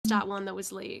stat one that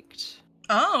was leaked.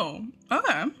 Oh,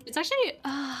 okay. It's actually,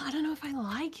 I don't know if I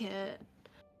like it.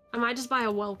 I might just buy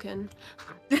a Welkin.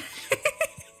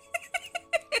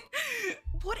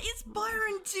 What is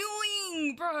Byron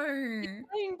doing, bro? He's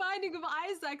playing Binding of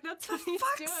Isaac, that's what he's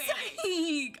doing. For fuck's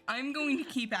sake! I'm going to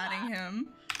keep adding him.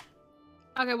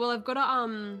 Okay, well I've got to,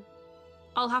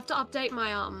 I'll have to update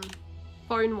my,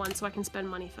 phone one so I can spend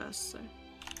money first, so.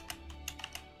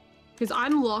 Because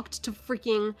I'm locked to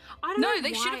freaking, I don't know. No,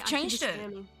 they should have changed it.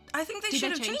 I think they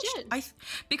should have changed it.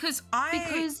 Because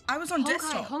I was on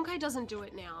desktop. Honkai doesn't do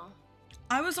it now.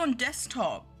 I was on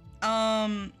desktop,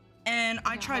 and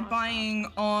I tried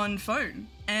buying on phone,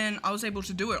 and I was able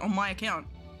to do it on my account.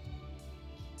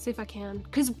 See if I can,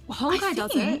 because Honkai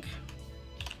does it.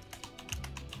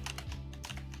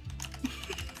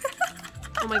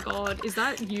 Oh my god, is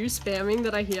that you spamming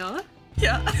that I hear?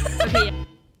 Yeah. Okay, yeah.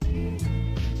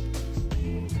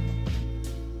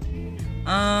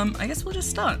 I guess we'll just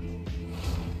start.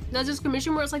 There's this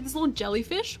commission where it's like this little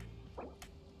jellyfish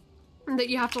that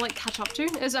you have to like catch up to.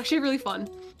 It's actually really fun.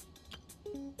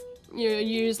 You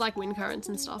use like wind currents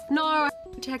and stuff. No,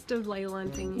 protective ley line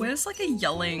thing. Where's like a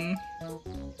yelling?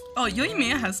 Oh,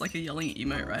 Yoimiya has like a yelling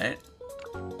emote, right?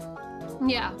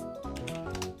 Yeah.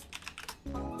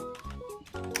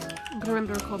 I'm gonna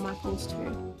remember to record my calls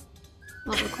too.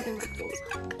 Not recording my calls.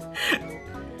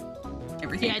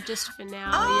 Everything. Yeah, just for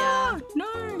now, yeah. yeah.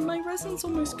 No, my resin's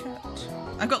almost capped.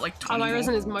 I got like 20 my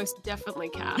resin is most definitely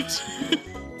capped.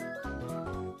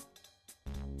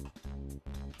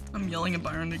 I'm yelling at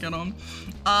Byron to get on.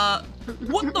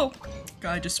 What the?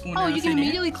 Guy just spawned out. Oh, you can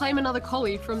immediately claim another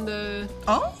collie from the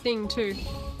thing too.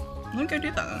 Let me go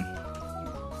do that then.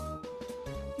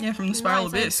 Yeah, from the Spiral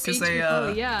Abyss, because they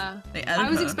added I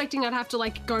was expecting I'd have to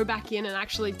like go back in and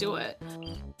actually do it.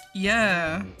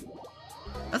 Yeah.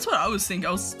 That's what I was thinking.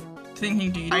 I was thinking,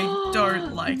 dude, I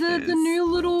don't like this. The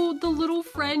little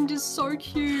friend is so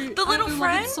cute. The little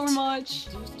friend? Love it so much.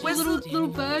 Where's little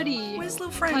birdie? Where's little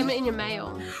friend? Claim it in your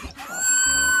mail.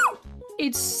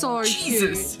 It's so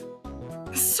Jesus.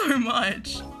 cute. So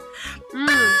much.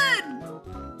 Bird!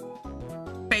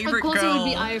 Favorite girl. Of course it would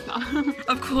be Ayaka.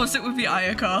 Of course it would be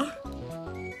Ayaka.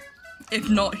 If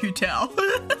not Hutao.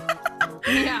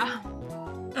 Yeah.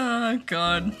 Oh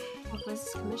god. Where's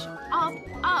this commission?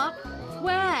 Up,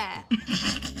 where?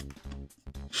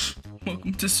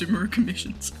 Welcome to Sumeru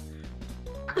Commissions.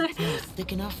 If it's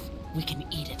thick enough, we can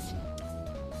eat it.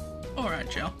 Alright,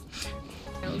 Joe.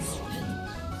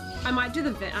 I might do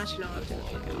the vent. Actually, no, I'll do the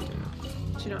fucking.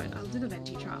 Actually, no, I'll do the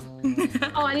venti trial.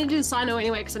 Oh, I need to do the cyno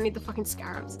anyway because I need the fucking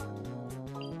scarabs.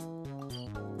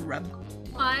 Rub.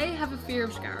 I have a fear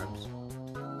of scarabs.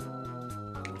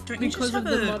 Don't you because just have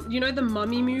of the you know the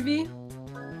Mummy movie?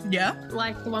 Yeah?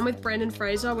 Like the one with Brendan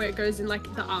Fraser where it goes in like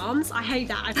the arms. I hate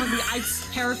that. I'm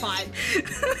terrified.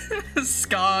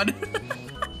 Scarred.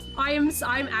 I'm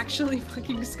actually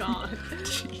fucking scarred.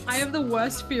 Jeez. I have the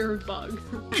worst fear of bugs.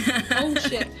 Oh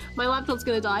shit, my laptop's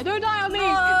gonna die. Don't die on me!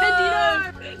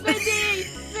 No! Venti, no!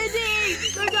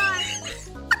 Venti! Don't die!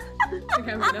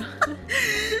 Okay, I'm gonna.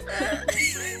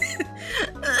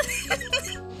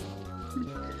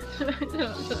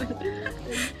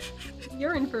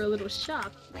 You're in for a little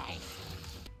shock.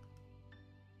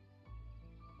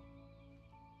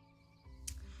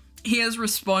 He has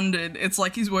responded. It's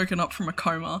like he's woken up from a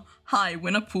coma. Hi,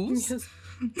 winner pools? Yes.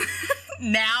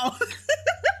 Now!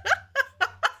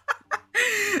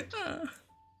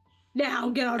 Now,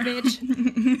 get on, bitch!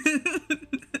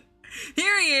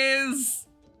 Here he is!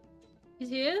 He's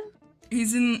here?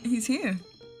 He's here.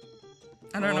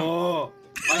 I don't know.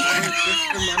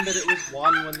 I just remembered it was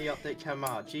 1 when the update came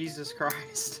out. Jesus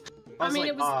Christ. I mean,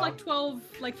 it was like 12,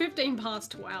 like 15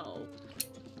 past 12.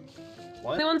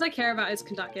 What? The ones I care about is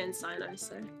Conductor and Cyno,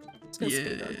 so it's gonna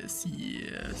speed on.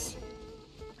 Yes.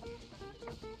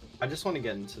 I just want to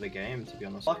get into the game, to be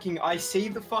honest. I see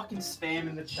the fucking spam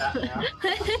in the chat now.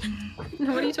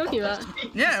 What are you talking about?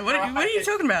 Yeah, what are you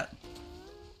talking about?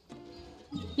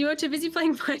 You were too busy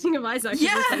playing Binding of Isaac.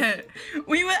 Yeah!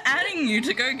 We were adding you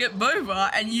to go get boba,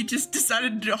 and you just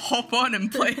decided to hop on and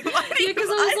play Binding Yeah, because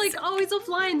I was like, oh, he's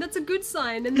offline, that's a good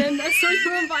sign. And then I saw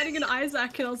you on Binding of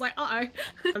Isaac, and I was like, uh-oh.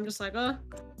 I'm just like, oh.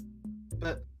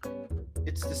 But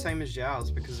it's the same as Zhao's,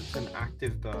 because it's an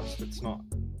active burst, it's not...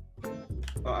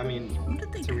 I mean,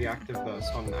 it's a reactive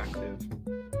burst, not an active.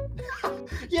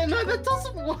 Yeah, no, that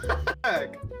doesn't work!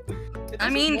 I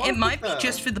mean, it might be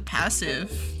just for the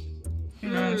passive. Who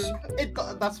knows?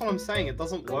 That's what I'm saying, it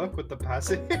doesn't work with the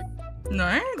passive. No,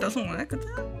 it doesn't work with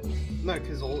that? No,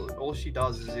 because all she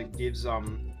does is it gives,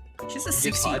 she's a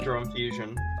 60. Hydro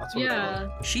Infusion. That's what it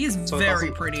does. She is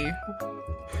very pretty.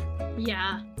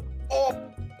 Yeah. Oh!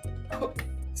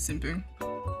 Simping.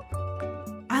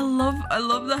 I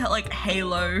love the like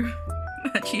halo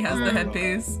that she has the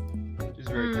headpiece. She's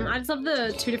very cool. I just love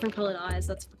the 2 different colored eyes.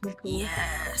 That's fucking cool.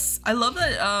 Yes. I love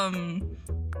that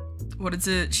what is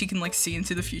it? She can like see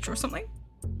into the future or something.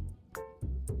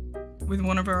 With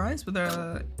one of her eyes, with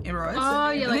her amber eyes.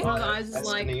 Oh yeah, like I one of the eyes is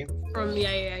Destiny. like from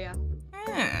yeah.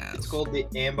 Yes. It's called the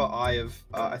Amber Eye of,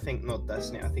 I think not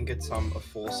Destiny, I think it's a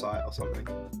foresight or something.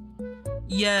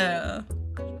 Yeah.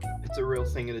 It's a real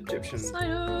thing in Egyptian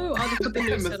Cyno! I'll just put the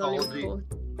new set on mythology. your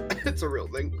It's a real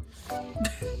thing.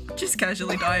 Just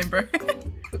casually dying, bro.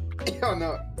 Yeah,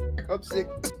 no, I'm sick.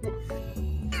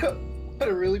 I had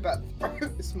a really bad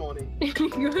throat this morning.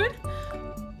 Good?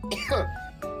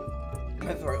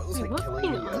 My throat was like What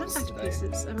killing me fucking artifact today.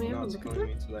 pieces? I mean, No, it's look at killing them.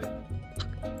 me today.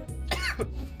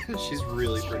 She's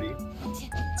really pretty.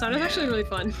 Cyno's actually really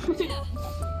fun.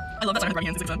 I love that Simon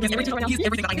hands. He's everything that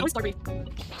I need.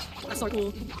 That's so cool.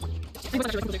 I think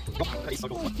that's actually really cool. That is so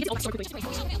cool. He gets all that so quickly.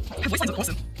 Her voice lines are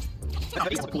awesome.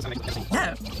 That is so cool.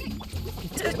 Yeah.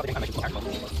 Yeah,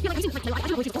 like, he's like, I don't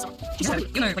know what he's also. He's Yeah, so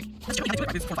you know, like, that's generally how they do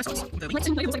it with 4 5 stars. With the, Like,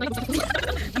 like, it's like,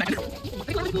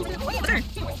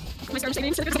 my star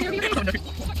saving so oh no.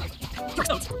 Dark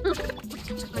stones.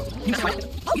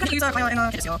 You can use our file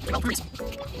in hit your groups.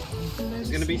 There's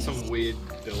gonna be some weird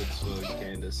builds for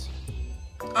Candace.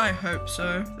 I hope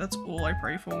so. That's all I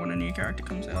pray for when a new character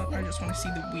comes out. I just want to see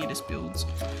the weirdest builds.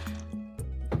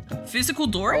 Physical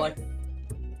Dory?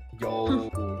 Yo.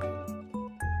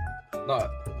 No.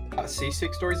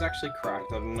 C6 Dory's actually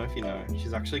cracked. I don't know if you know.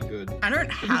 She's actually good. I don't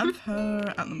have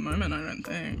her at the moment, I don't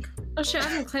think. Oh shit, I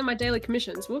haven't claimed my daily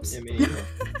commissions. Whoops. Yeah, me neither.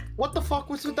 What the fuck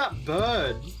was with that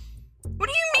bird? What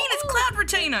do you mean? It's Cloud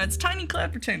Retainer. It's tiny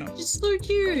Cloud Retainer. It's so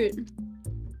cute.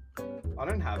 I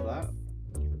don't have that.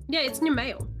 Yeah, it's in your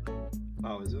mail.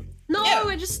 Oh, is it? No, Yeah.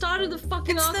 I just started the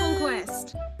fucking It's Archon the-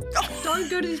 quest. Don't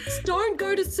go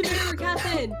to Samira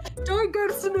Catherine. Don't go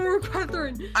to Samira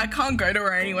Catherine. I can't go to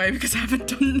her anyway because I haven't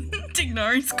done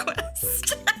Tignari's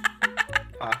quest.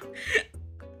 Ah.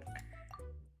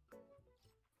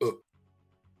 Oh.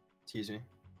 Excuse me.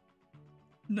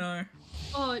 No.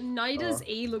 Oh, Nida's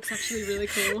E looks actually really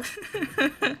cool.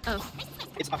 Oh.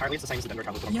 It's apparently it's the same as the Denver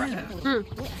Travel. Yeah.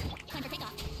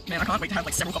 Man, I can't wait to have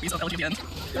like several copies of LGBN.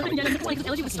 Yeah, it's like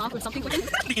eligible staff or something.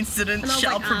 The incident And I was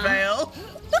shall like, prevail.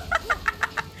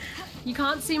 You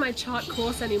can't see my chart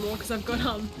course anymore because I've got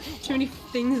too many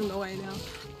things in the way now.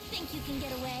 Think you can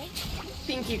get away?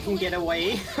 Think you can get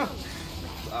away?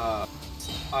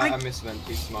 I miss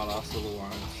Venti's smart-ass little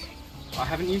lines. I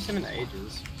haven't used him in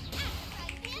ages.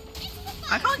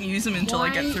 I can't use them until I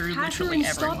get Why, through Catherine, literally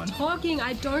everyone. Stop talking.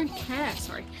 I don't care.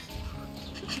 Sorry.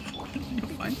 You're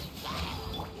fine.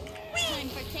 Time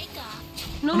for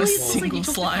takeoff. Normally a it's just like single you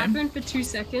talk slime. to Catherine for 2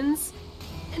 seconds,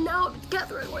 and now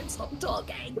Catherine won't stop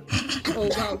talking. Oh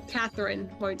well, Catherine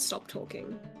won't stop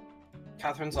talking.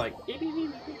 Catherine's like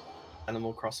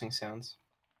Animal Crossing sounds.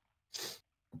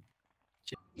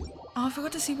 Oh, I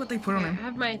forgot to see what they put on I him.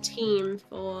 have my team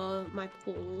for my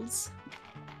pools.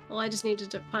 All I just needed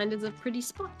to find is a pretty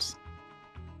spot.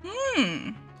 Hmm.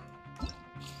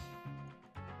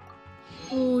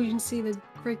 Oh, you can see the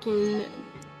freaking.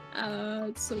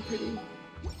 It's so pretty.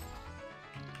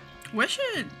 Where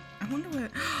should I wonder where?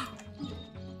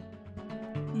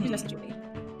 Who's messaging me?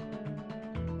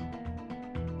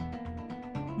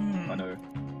 I know.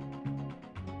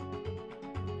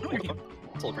 Oh, What the fuck?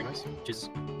 It's all pretty nice. Jesus.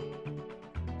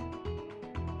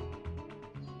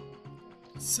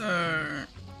 So, are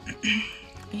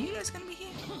you guys gonna be here?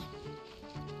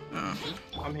 Oh,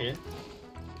 I'm here.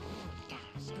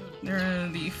 they're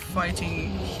the fighting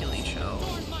hilly chill.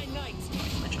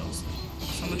 Summer chills.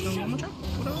 Summer chill, summer chill?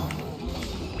 Whatever.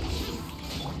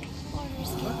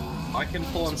 I can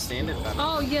pull on standard banner.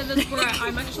 Oh yeah, that's where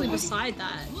I'm actually beside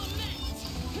that.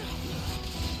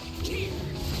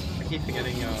 I keep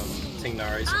forgetting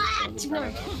Tignari's on standard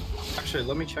banner now. Actually,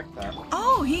 let me check that.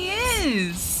 Oh, he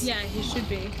is! Yeah, he should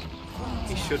be.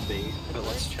 He should be, but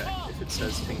let's check if it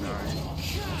says Tignari.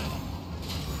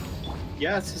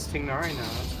 Yeah, it says Tignari now,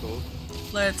 that's cool.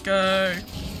 Let's go!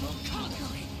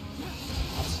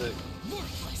 That's sick.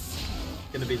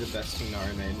 Gonna be the best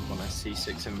Tignari main when I see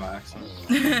 6 in by accident.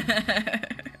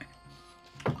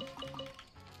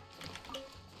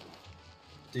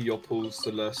 Do your pools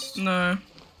Celeste? No.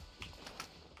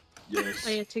 Yes. Oh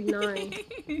yeah, Tignari.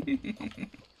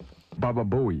 Baba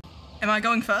Booey. Am I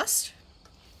going first?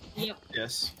 Yep.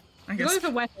 Yes. I You're guess. going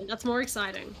for weapon. That's more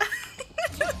exciting.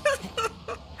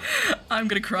 I'm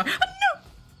gonna cry.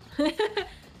 Oh, no!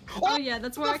 Oh yeah,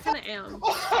 that's where I kind of am.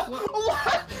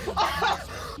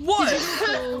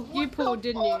 What? You pulled,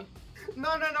 didn't you? No,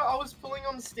 I was pulling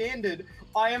on standard.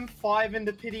 I am 5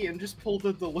 into pity and just pulled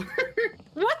the Diluc.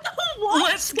 What the what?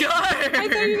 Let's go! I thought you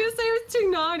were gonna say it was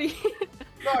too naughty.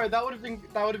 No, that would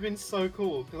have been so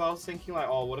cool because I was thinking like,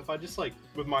 oh, what if I just like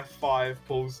with my 5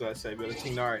 pulls that I say, but it's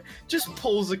Tignari, just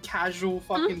pulls a casual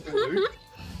fucking Diluc.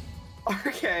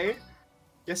 Okay,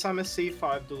 guess I'm a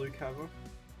C5 Diluc haver.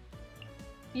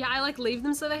 Yeah, I like leave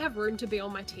them so they have room to be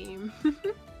on my team.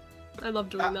 I love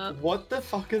doing that. What the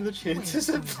fuck are the chances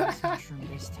of that?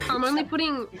 I'm only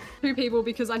putting 2 people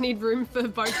because I need room for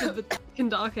both of the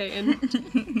Kandake and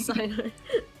cyno.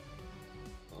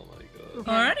 Oh my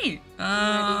god. Alrighty.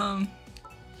 I'm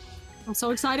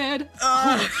so excited.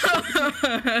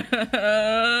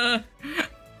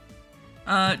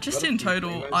 Just in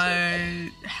total, I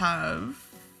have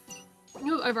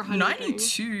You're over 100.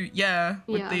 92. Yeah,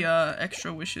 with the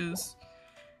extra wishes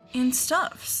in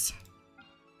stuffs.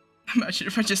 Imagine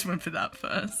if I just went for that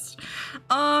first.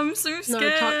 I'm so scared. No,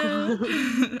 chart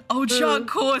course. Oh, chart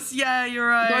course. Yeah, you're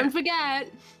right. Don't forget,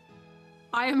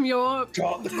 I am your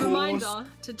Chart the course. reminder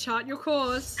to chart your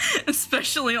course.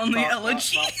 Especially on the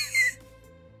elegy.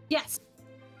 Yes.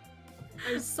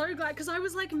 I was so glad because I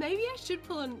was like, maybe I should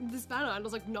pull in this banner, and I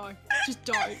was like, no, just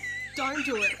don't. Don't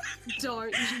do it. Don't.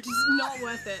 It's just not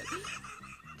worth it.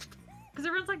 Because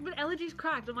everyone's like, but elegy's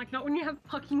cracked. I'm like, not when you have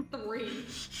fucking 3.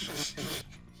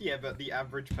 Yeah, but the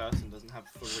average person doesn't have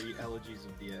 3 elegies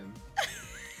of the end.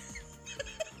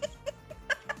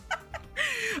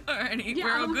 Alrighty, Yeah,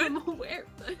 we're all good? I'm aware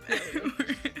of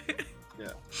that.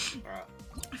 Yeah, alright.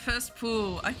 First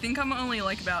pool. I think I'm only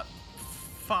like about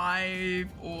 5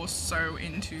 or so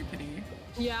into pity.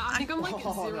 Yeah, I think I'm like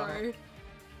Oh, 0. no.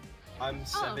 I'm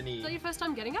 70. Is that your first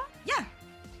time getting it? Yeah.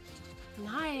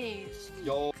 Nice.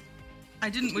 Yo. I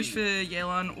didn't wish for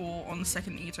Yelan or on the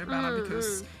second Ito banner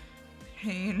because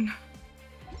pain.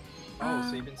 Oh,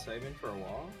 so you've been saving for a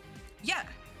while? Yeah.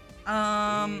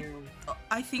 Damn.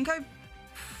 I think what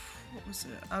was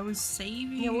it? I was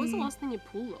saving. Yeah, what was the last thing you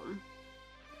pulled on?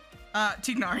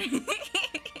 Tignari.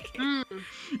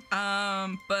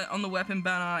 But on the weapon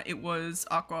banner it was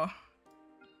Aqua.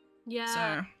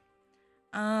 Yeah.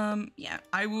 So, yeah,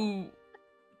 I will.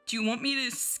 Do you want me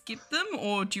to skip them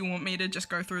or do you want me to just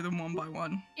go through them one by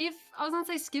one? If I was gonna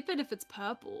say skip it if it's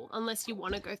purple, unless you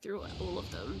want to go through all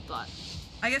of them, but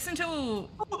I guess until.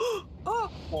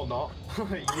 Or not. You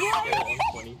get on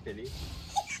 20 pity.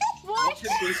 what?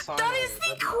 That is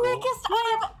the quickest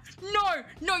I have.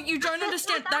 No, you don't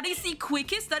understand. That is the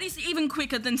quickest. That is even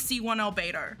quicker than C1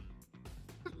 Albedo.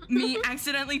 Me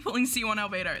accidentally pulling C1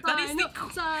 Albedo. That is the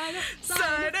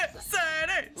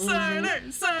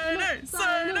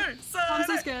I'm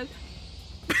so scared.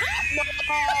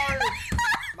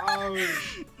 No!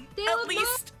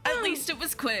 At least it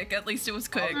was quick. At least it was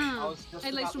quick. I was just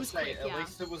At about least it to was say, quick, at yeah.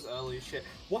 least it was early as shit.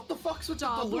 What the fuck's with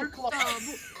Double, the Diluc like?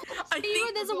 I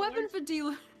think There's a weapon for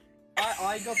Diluc.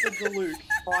 I got the Diluc,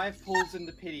 5 pulls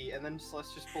into pity, and then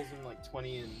Celeste just pulls in like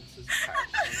 20 and says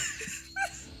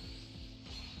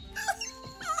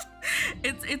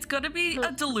it's gotta be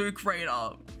a Diluc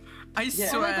Raider. I Yeah.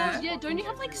 swear. Oh my gosh, yeah, don't you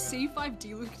have like C5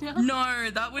 Diluc now? No,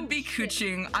 that would be shit.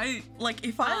 Kuching.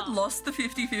 If I had lost the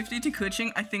 50-50 to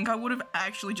Kuching, I think I would have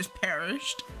actually just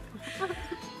perished.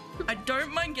 I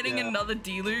don't mind getting another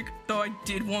Diluc, though I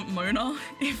did want Mona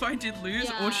if I did lose,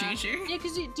 or Chi-Chi. Yeah,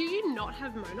 because do you not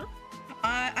have Mona?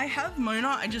 I have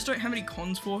Mona, I just don't have any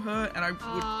cons for her, and I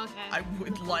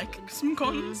would like some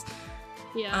cons.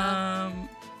 Yeah.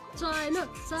 Cyno.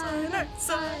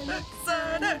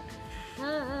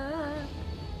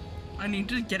 I need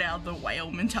to get out of the whale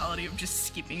mentality of just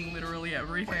skipping literally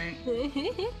everything.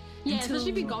 Yeah,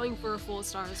 especially if you're going for a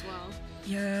 4-star as well.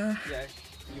 Yeah. Yeah,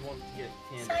 you want to get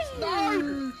Candace.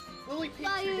 No! Lily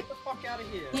Pikachu, get the fuck out of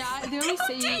here! Yeah, I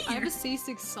have a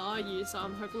C6 Sayu, so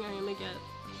I'm hoping I only get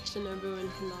Shinobu and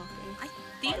Kanake. I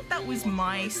think that was really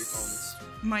my want to do cons.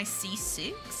 my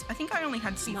C6. I think I only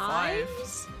had C5.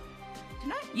 Knives?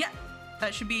 Didn't I? Yeah.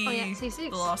 That should be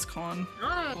C6. the last con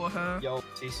for her. Yo,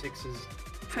 T6 is...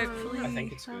 Hopefully. I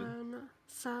think it's good.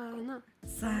 Cyno.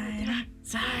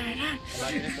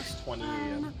 Imagine if it's 20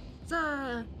 again.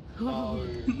 Oh.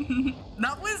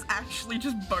 That was actually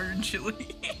just bone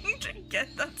chilling to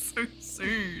get that so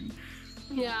soon.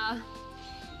 Yeah.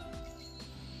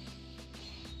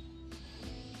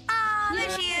 Ah, there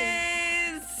she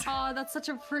is! Oh, that's such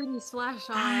a pretty splash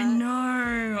art. I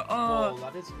know. Oh, Whoa,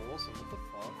 that is awesome. What the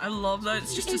fuck? I love that.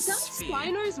 It's just Is a that sphere.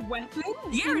 Cyno's weapon?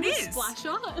 Yeah, in it the is. Splash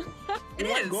art? It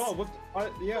Oh is. my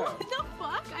god, yeah. What the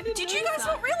fuck? I didn't Did you notice guys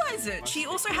that. not realize it? She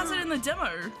also has it in the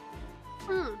demo.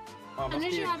 Oh, I must knew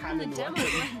be she a had it in the cannon demo.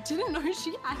 weapon. I didn't know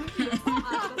she had it in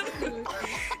the part.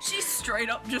 She straight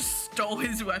up just stole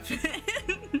his weapon.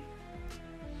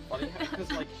 Funny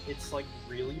because like it's like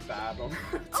really bad on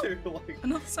her too. Like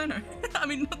Another cyno. I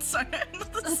mean, not cyno.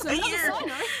 Another That's cyno. another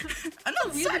cyno. Another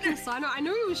Weird looking cyno. cyno. I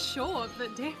knew he was short,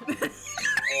 but damn.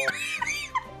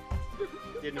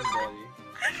 didn't body.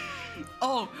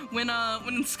 Oh, when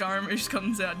Scaramouche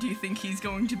comes out, do you think he's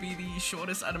going to be the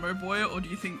shortest animo boy, or do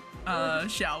you think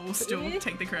Xiao will still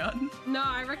take the crown? No,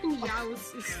 I reckon Yao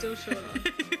is still shorter.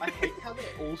 I hate how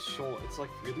they're all short. It's like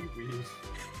really weird.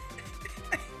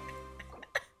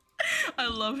 I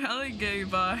love how they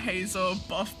gave Hazel a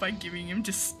buff by giving him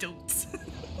just stilts.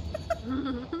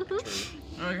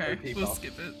 Okay, OP we'll buff.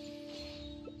 skip it.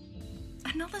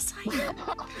 Another Sayu.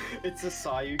 It's a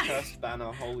Sayu cursed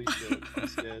banner. Holy shit! I'm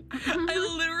scared. I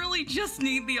literally just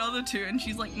need the other two, and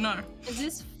she's like, no. Is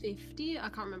this 50? I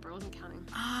can't remember. I wasn't counting.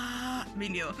 Me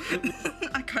neither.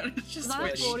 I kind of just Was that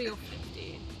switched. 40 or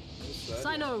 50? What's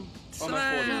that? Cyno. Oh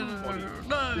no, 40.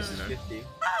 No. This is 50.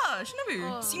 Ah,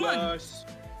 Shinobu, Oh. Simon.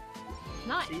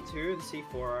 Nice. C2 and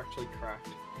C4 are actually cracked.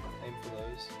 Aim for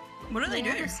those. What do they do?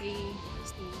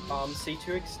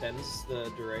 C2 extends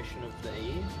the duration of the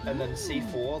E, and then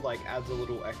C4 like adds a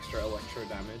little extra electro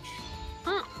damage.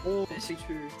 Or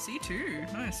C2.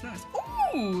 C2. Nice, nice.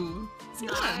 Ooh!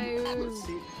 Simon. Nice.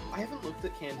 See, I haven't looked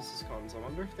at Candace's cons. I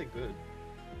wonder if they're good.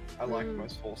 I like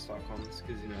most 4-star cons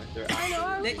because you know they're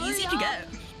actually. They're easy to get.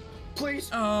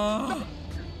 Please. Oh.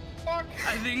 Fuck.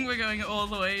 I think we're going all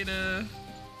the way to.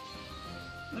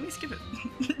 Let me skip it.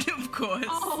 Of course.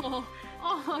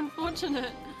 Oh,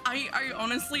 unfortunate. I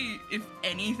honestly, if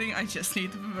anything, I just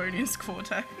need the Pavonius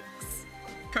Cortex.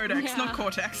 Codex, Yeah. not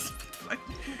Cortex.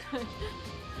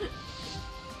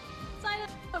 Cyno.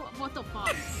 What the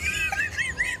fuck?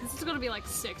 This is gonna be like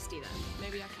 60 then.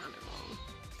 Maybe I counted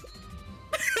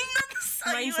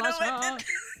wrong. Rain Slasher.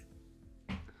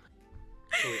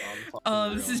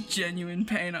 Oh, this is genuine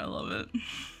pain. I love it.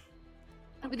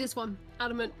 With this one,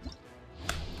 adamant.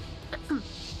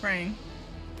 Rain.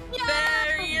 Yeah!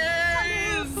 There he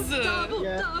is! Double,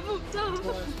 Yeah.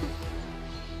 double.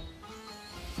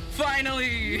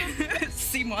 Finally!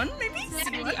 C1 maybe?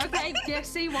 C1? Okay, yeah,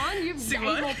 C1, you've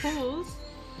C1? 8 more pools.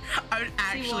 I would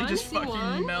actually C1, just C1.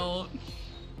 fucking melt.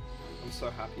 I'm so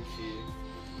happy for you.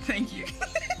 Thank you.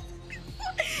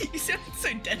 You sounded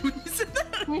so dead when you said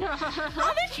that.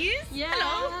 Oh, there she is! Yeah,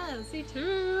 Hello!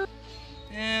 C2.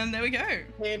 And there we go.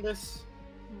 Candace.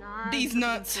 Nice. These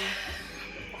nuts.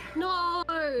 No!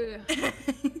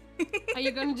 Are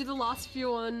you going to do the last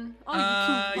few on? Oh,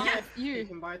 you can yeah. You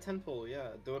can buy a 10 pull, yeah.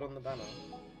 Do it on the banner.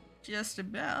 Just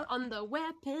about. on the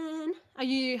weapon. Are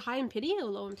you high in pity or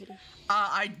low in pity?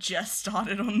 I just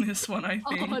started on this one, I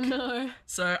think. Oh no.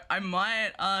 So I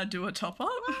might do a top up.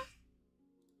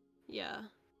 Yeah.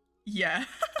 Yeah.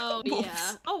 Oh Whoops.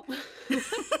 yeah. Oh.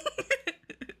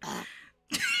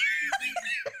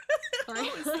 Sorry.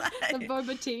 What was that? The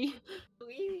boba tea.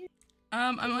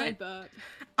 I My might. burp.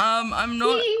 I'm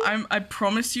not. I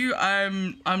promise you,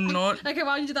 I'm not. Okay,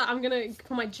 while you do that, I'm gonna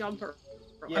put my jumper.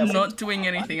 Yeah, I'm we- not doing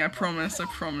anything. I promise. I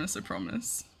promise. I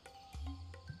promise.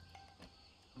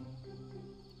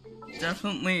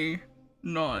 Definitely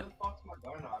not. Fuck's my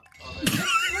donut?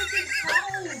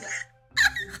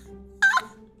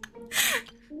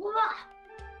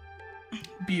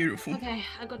 Beautiful. Okay,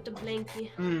 I got the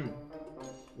blankie.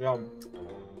 Yum.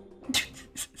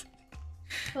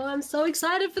 Oh, I'm so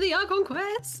excited for the Archon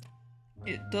quest.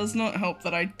 It does not help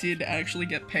that I did actually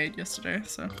get paid yesterday,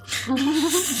 so.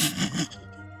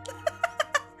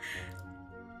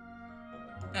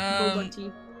 Boba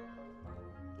tea.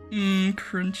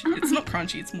 Crunchy. It's not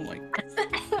crunchy, it's more like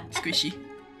squishy.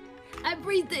 I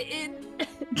breathed it in.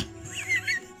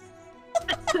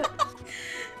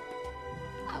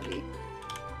 Owie.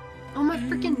 Oh, my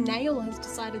freaking nail has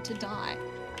decided to die.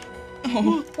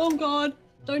 Oh, Oh god,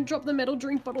 don't drop the metal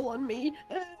drink bottle on me.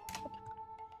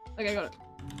 Okay, got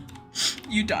it.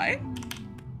 you die?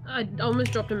 I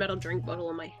almost dropped a metal drink bottle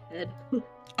on my head.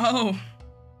 Oh,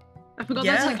 I forgot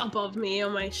Yeah. that's like above me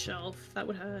on my shelf. That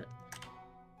would hurt.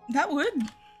 that would.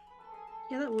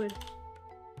 Yeah, that would.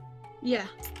 Yeah,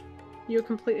 you're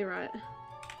completely right.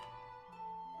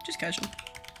 Just casual.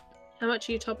 How much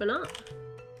are you topping up?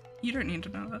 You don't need to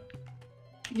know that.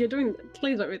 You're doing.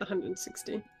 Please don't read the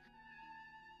 160.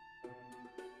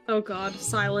 Oh god,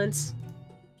 silence.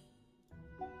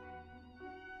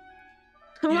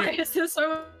 Why is there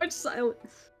so much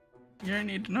silence? You don't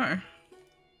need to know.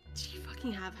 You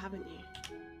fucking have, haven't you?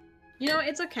 You know,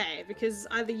 it's okay, because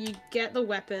either you get the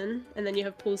weapon and then you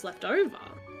have pulls left over.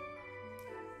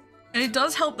 And it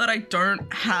does help that I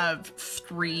don't have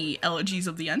 3 elegies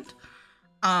of the end.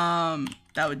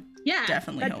 That would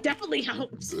definitely help. That definitely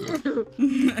helps.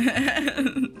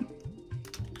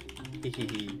 Hee hee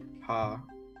hee. Ha.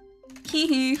 Hee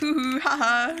hee hoo hoo ha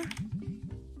ha.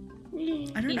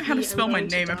 I don't know how to spell my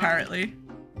name apparently.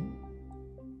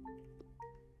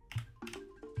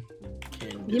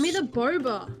 Give me the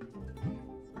boba.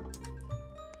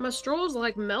 My straw's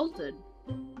like melted.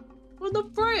 What the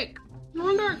frick? No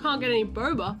wonder I can't get any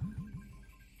boba.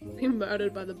 Being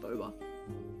murdered by the boba.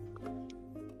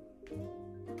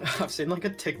 I've seen like a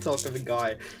TikTok of a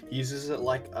guy uses it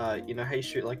like you know how you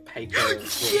shoot like paper.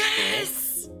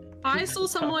 Yes! I saw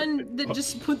someone that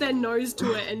just put their nose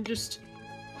to it and just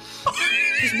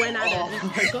went at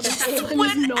it. Got Just it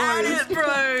went at it,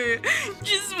 bro.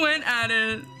 Just went at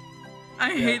it.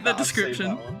 I hate that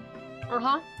description. I'm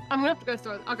gonna have to go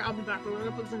through it. Okay, I'll be back. We're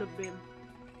gonna put this in a bin.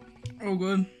 Oh,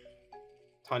 good.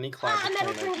 Tiny cloud.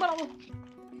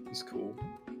 It's cool.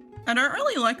 I don't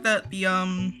really like that the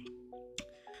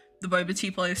boba tea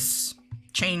place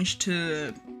changed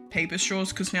to paper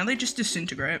straws because now they just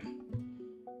disintegrate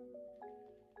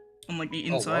on like the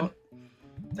inside. Oh,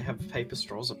 they have paper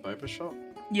straws at boba shop?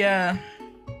 Yeah.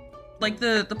 Like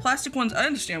the plastic ones, I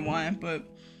understand why, but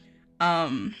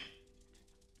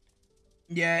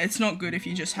yeah, it's not good if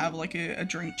you just have like a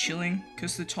drink chilling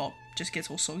because the top just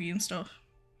gets all soggy and stuff.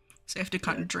 So you have to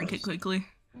kind of drink it quickly.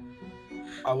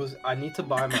 I need to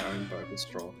buy my own boba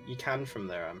straw. You can from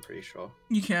there, I'm pretty sure.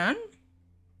 You can?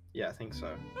 Yeah, I think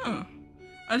so. Oh.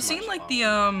 I've seen like the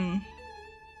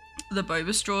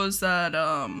boba straws that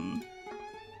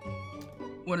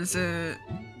what is it?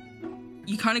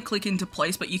 You kind of click into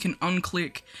place, but you can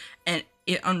unclick and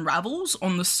it unravels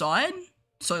on the side.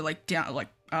 So like down like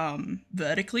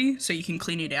vertically, so you can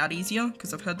clean it out easier.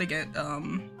 Because I've heard they get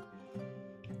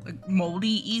like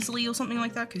moldy easily or something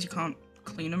like that. Because you can't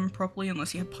clean them properly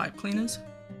unless you have pipe cleaners.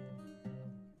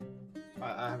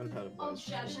 I haven't heard of those. Oh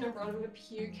shit, I shouldn't have brought him a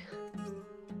puke.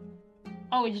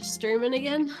 Oh, you're streaming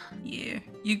again? Yeah.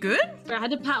 You good? I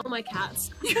had to pat all my cats.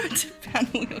 You had to pat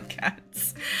all your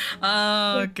cats.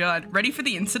 Oh god. Ready for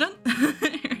the incident?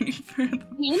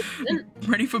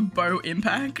 Ready for bow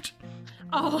impact?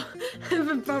 Oh,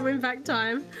 for bow impact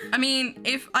time. I mean,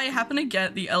 if I happen to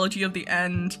get the elegy of the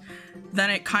end, then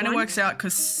it kind of works out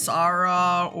because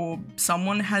Sarah or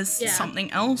someone has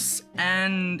something else,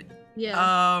 and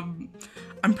I'm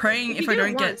praying if I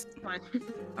don't get.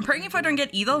 I'm praying if I don't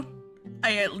get either,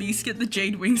 I at least get the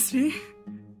Jade Wing Spear.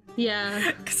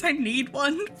 Yeah. Because I need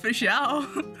one for sure.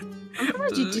 I'm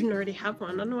surprised you didn't already have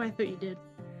one. I don't know why I thought you did.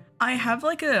 I have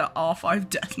like a R5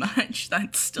 deathmatch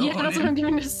that's still on that's what I'm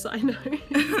giving to cyno.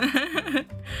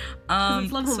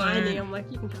 It's level 90, I'm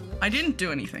like, you can come. I didn't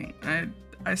do anything.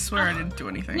 I swear I didn't do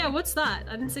anything. Yeah, what's that?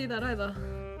 I didn't see that either.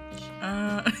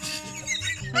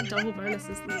 That double bonus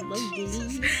is lovely.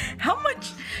 How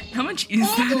much is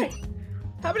that?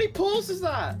 How many pulls is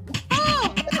that?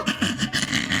 Oh!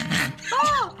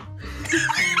 Oh!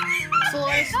 So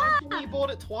you bought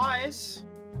it twice.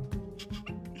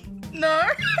 No.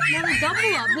 No,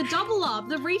 the double up,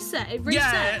 the reset. It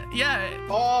reset. Yeah.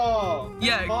 Oh.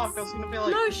 Yeah. Fuck, I was gonna be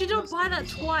like. No, she didn't buy that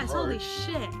twice. Holy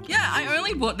shit. Yeah, I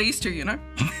only bought these two, you know.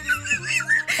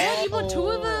 Yeah, you bought 2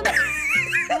 of them.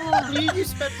 You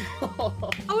spent.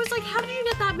 I was like, how did you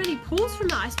get that many pulls from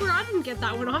that? I swear I didn't get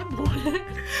that when I bought it.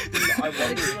 I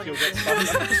wonder if you'll get some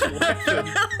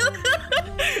selection.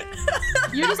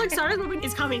 You're just like, Sarah's woman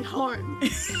is coming home.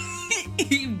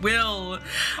 He will.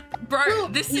 Bro,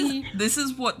 this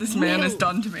is what this man has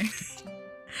done to me.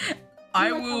 I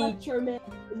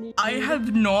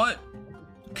have not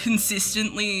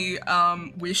consistently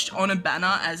wished on a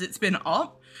banner as it's been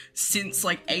up since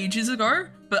like ages ago,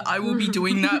 but I will be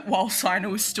doing that while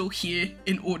cyno is still here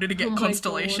in order to get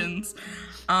constellations.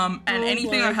 And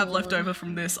anything I have left over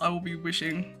from this, I will be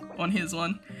wishing on his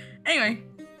one. Anyway,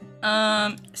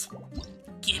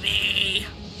 gimme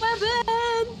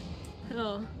weapon.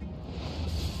 Oh.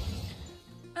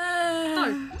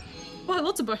 Wow,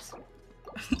 lots of bows.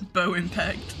 Bow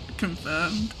impact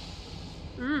confirmed.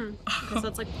 Guess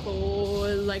that's like 4,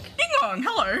 like. Ding dong,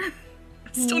 hello.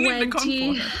 Still need the con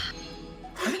for her.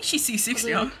 I think she's C6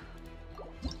 now.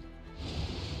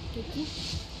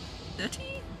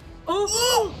 30?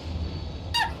 Oh!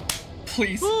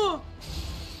 Please. Oh.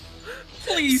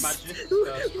 Please.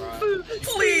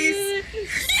 Please.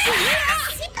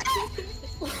 Yes!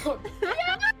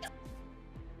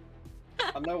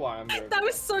 I know why I'm there. That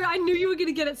was so. I knew you were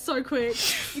gonna get it so quick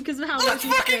because of how Let's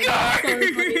much fucking you go!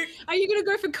 So funny. Are you gonna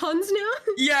go for cons now?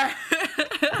 Yeah.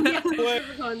 Yeah, let's go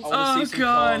for cons. Oh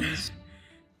god.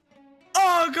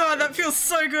 Oh god, that feels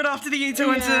so good after the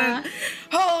Ito incident.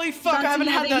 Holy fuck, I haven't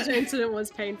had that. The incident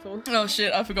was painful. Oh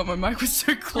shit, I forgot my mic was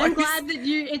so close. I'm glad that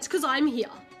you. It's because I'm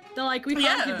here. They're like, we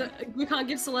can't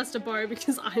give Celeste a bow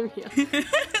because I'm here.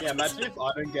 Yeah, imagine if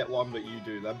I don't get one but you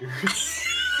do. That'd be really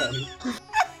funny.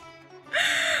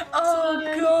 Oh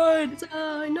god.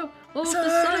 Cyno. Oh,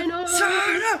 Cyno.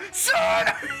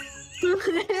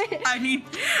 I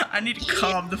need to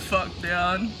calm the fuck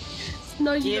down.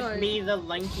 No, you Give don't. me the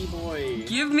lanky boy.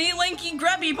 Give me lanky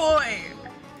grabby boy.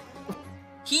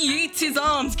 He eats his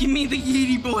arms. Give me the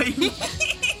yeety boy.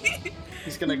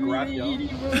 He's gonna grab you. He's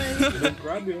gonna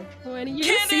grab you. When you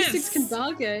get C6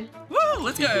 Kandake. Woo,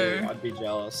 let's go. I'd be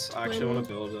jealous. I actually want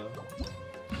to build her.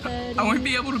 I won't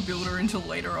be able to build her until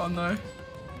later on though.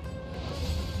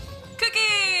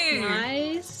 Cookie!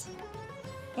 Nice.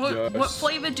 What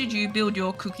flavor did you build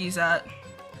your cookies at?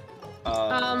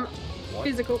 What?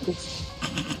 Physical.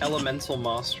 Elemental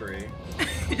mastery.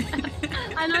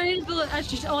 I know you build it.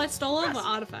 Actually, I stole all the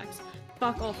artifacts.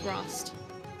 Fuck off, Rust.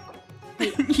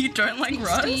 You don't like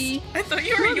Rust? I thought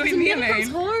you were giving me a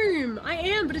name. Home. I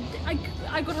am, but I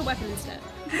got her weapon instead.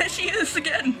 There she is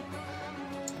again.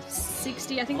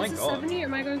 60. I think this is 70. Or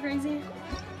am I going crazy?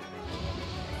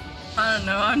 I don't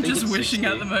know. I'm just wishing 60.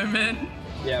 At the moment.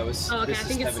 Yeah, it was. Oh, okay, this I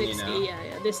think is it's 60. Now.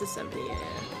 Yeah. This is 70. Yeah.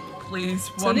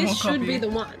 Please, so one more this copy. should be the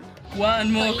one.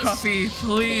 One more copy,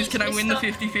 please. Can I win the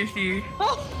 50-50?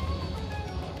 Oh.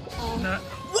 No.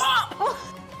 What? Oh.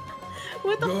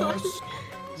 What the fuck?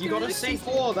 You got a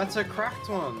C4. That's a cracked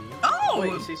one. Oh.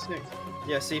 Wait, C6.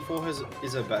 Yeah, C4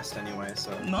 is her best anyway,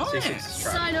 so nice. C6 is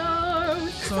trapped.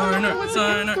 Cyno.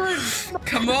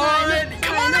 Come on!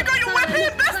 Come on, I got your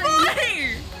weapon! Best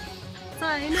boy!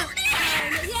 Cyno.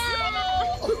 Yeah!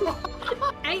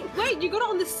 Hey, wait, you got it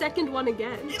on the second one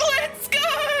again. Let's go!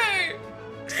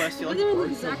 Celeste, We're in the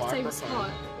exact same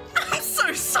spot. I'm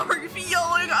so sorry for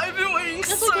yelling. I've been waiting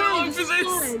so long for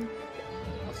this.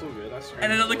 That's all good.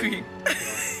 And another cookie.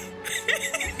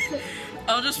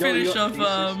 I'll just finish off.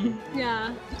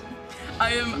 Yeah.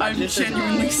 I'm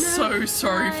genuinely so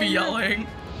sorry for yelling.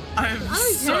 I'm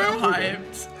so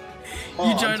hyped.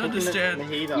 You don't understand.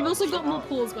 You've also got more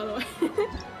pulls, by the way.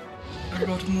 I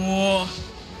got more.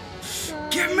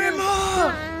 Give me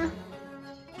more.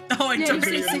 Oh, I don't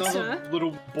see another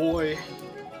little boy.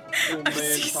 I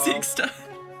see 6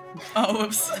 Oh,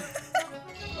 whoops.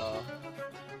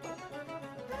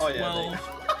 Oh yeah.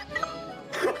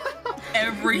 12.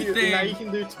 Everything. Now you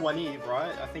can do 20,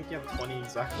 right? I think you have 20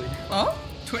 exactly. Oh?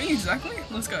 20 exactly?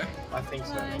 Let's go. I think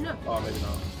so. No. Oh, maybe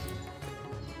not.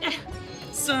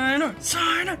 Cyno. Wait,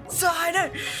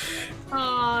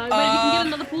 you can get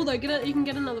another pool though. You can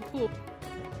get another pool.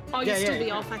 Oh, you'll still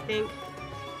be off, I think.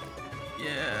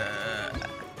 Yeah.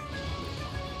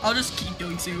 I'll just keep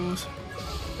doing seagulls.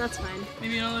 That's fine.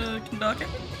 Maybe another Kandake?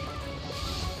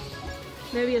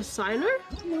 Maybe a Cyno?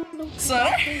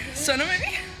 Cyno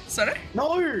maybe? Cyno?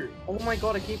 No! Oh my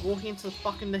god, I keep walking into the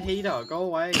fucking heater. Go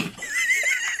away.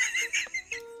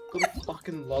 Little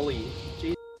fucking lolly.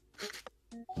 Jeez.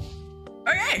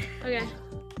 Okay.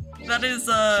 That is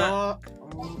Nahida.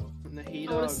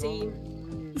 I wanna see.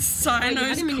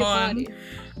 Cyno's con.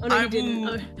 Oh, no, you didn't.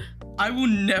 Oh. I will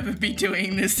never be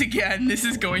doing this again. This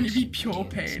is going to be pure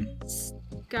pain.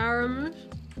 Scaramouche?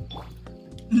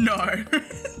 No.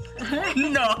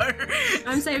 No.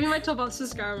 I'm saving my top ups for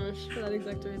Scaramouche for that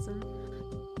exact reason.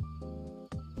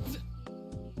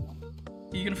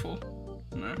 Are you gonna fall?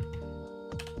 No.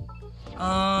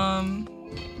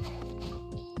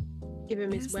 Give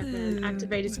him his weapon.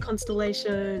 Activate his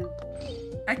constellation.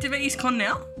 Activate his con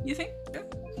now, you think? Yeah.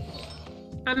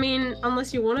 I mean,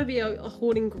 unless you want to be a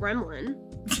hoarding gremlin.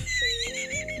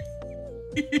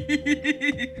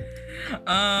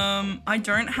 I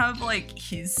don't have like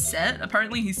his set.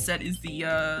 Apparently his set is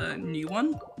the new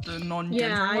one, the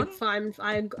non-gender one.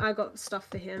 I got stuff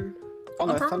for him. Oh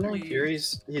no, Thundering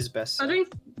Fury's his best set.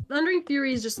 Thundering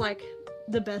Fury is just like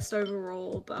the best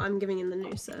overall, but I'm giving him the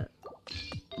new set.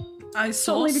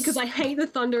 Solely because I hate the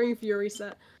Thundering Fury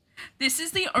set. This is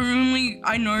the only,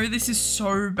 I know this is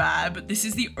so bad, but this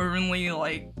is the only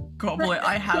like goblet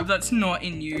I have that's not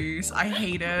in use. I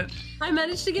hate it. I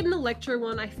managed to get an Electro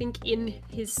one, I think, in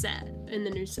his set, in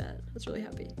the new set. I was really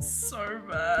happy. So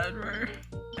bad, bro.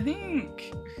 I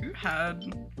think, who had?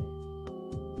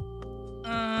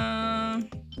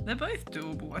 They're both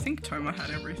doable. I think Toma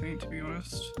had everything, to be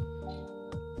honest.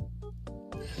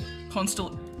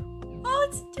 Oh,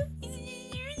 it's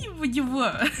you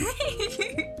were.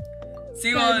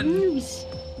 See one.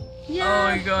 Yeah. Oh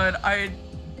my god, I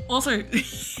also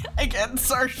again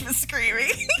sorry for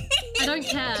screaming. I don't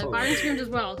care. Byron screamed as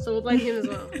well, so we'll blame him as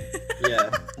well. Yeah.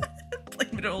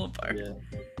 Blame it all apart. Yeah.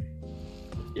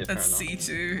 Yeah, That's fair enough.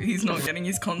 C2. He's not getting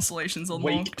his constellations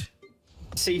unlocked.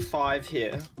 C5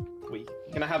 here. We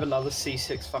gonna have another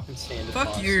C6 fucking standard.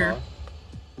 Fuck 5 you. star.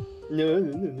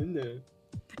 No.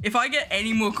 If I get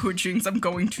any more Kuchings, I'm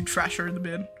going to trash her in the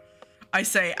bin. I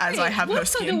say as I have her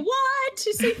What's on the skin. what?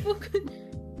 You say fucking.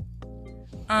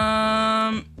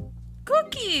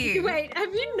 Cookie! Wait,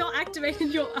 have you not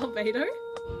activated your albedo?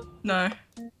 No.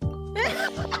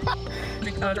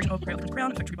 Duration of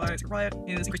ground, effect triggered by a riot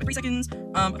is increased by 3 seconds.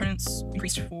 Opponents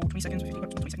increased for 20 seconds, 50 up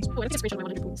to 20 seconds. Oh, I think it's screenshot my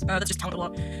 100 pools. That's just talent a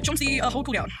lot. She wants the whole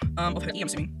cooldown of her E, I'm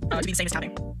assuming, to be the same as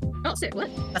tapping. Oh, sick, what?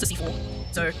 That's a C4.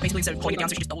 So basically, instead of holding it down,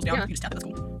 so she just doubles down, Yeah. you just tap it, that's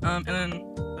cool. And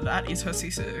then that is her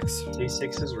C6.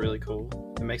 C6 is really cool.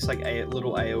 It makes like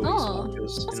little AoE Oh,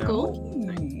 sparkers that's in her cool. whole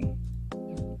thing.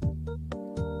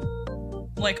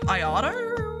 Like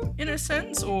Iato, in a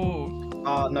sense, or?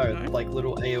 No, No? like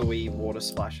little AoE water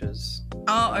splashes.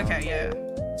 Oh, okay, yeah.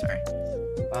 Sorry.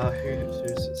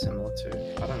 Who's it similar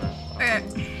to? I don't know. Okay,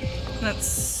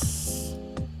 that's...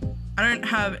 I don't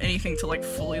have anything to like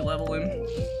fully level him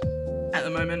at the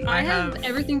moment. I have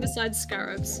everything besides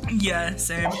scarabs. Yeah,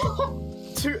 same.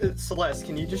 Celeste,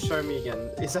 can you just show me again?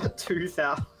 Is that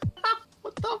 2,000?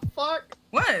 What the fuck?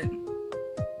 What?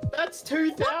 That's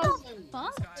 2,000!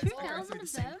 Fuck, Guys, go 2,000 through the of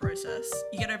same them? process.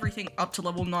 You get everything up to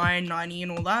level 9, 90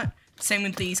 and all that. Same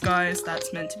with these guys,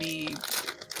 that's meant to be...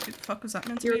 What the fuck was that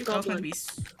meant to You're be? a That was meant to be...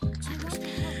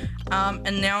 goblin.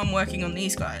 And now I'm working on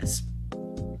these guys.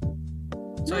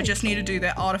 So I just need to do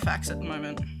their artifacts at the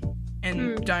moment.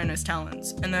 And Diana's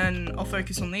talents. And then I'll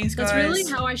focus on these guys. That's really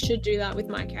how I should do that with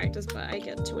my characters, but I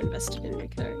get too invested in new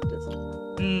characters.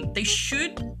 And they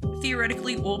should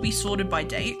theoretically all be sorted by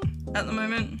date at the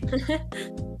moment.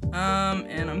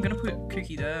 And I'm gonna put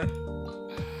Cookie there.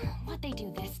 What they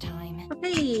do this time?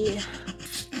 Hey!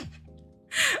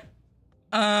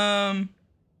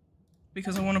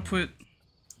 Because I want to put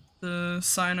the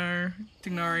cyno,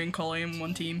 Tignari, and Collie in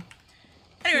one team.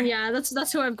 Anyway, Yeah,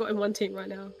 that's who I've got in one team right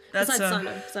now. That's, Besides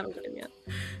Cyno, because I haven't got him yet.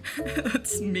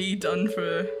 that's me done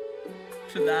for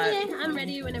that. Yeah, I'm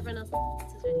ready when everyone else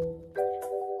is.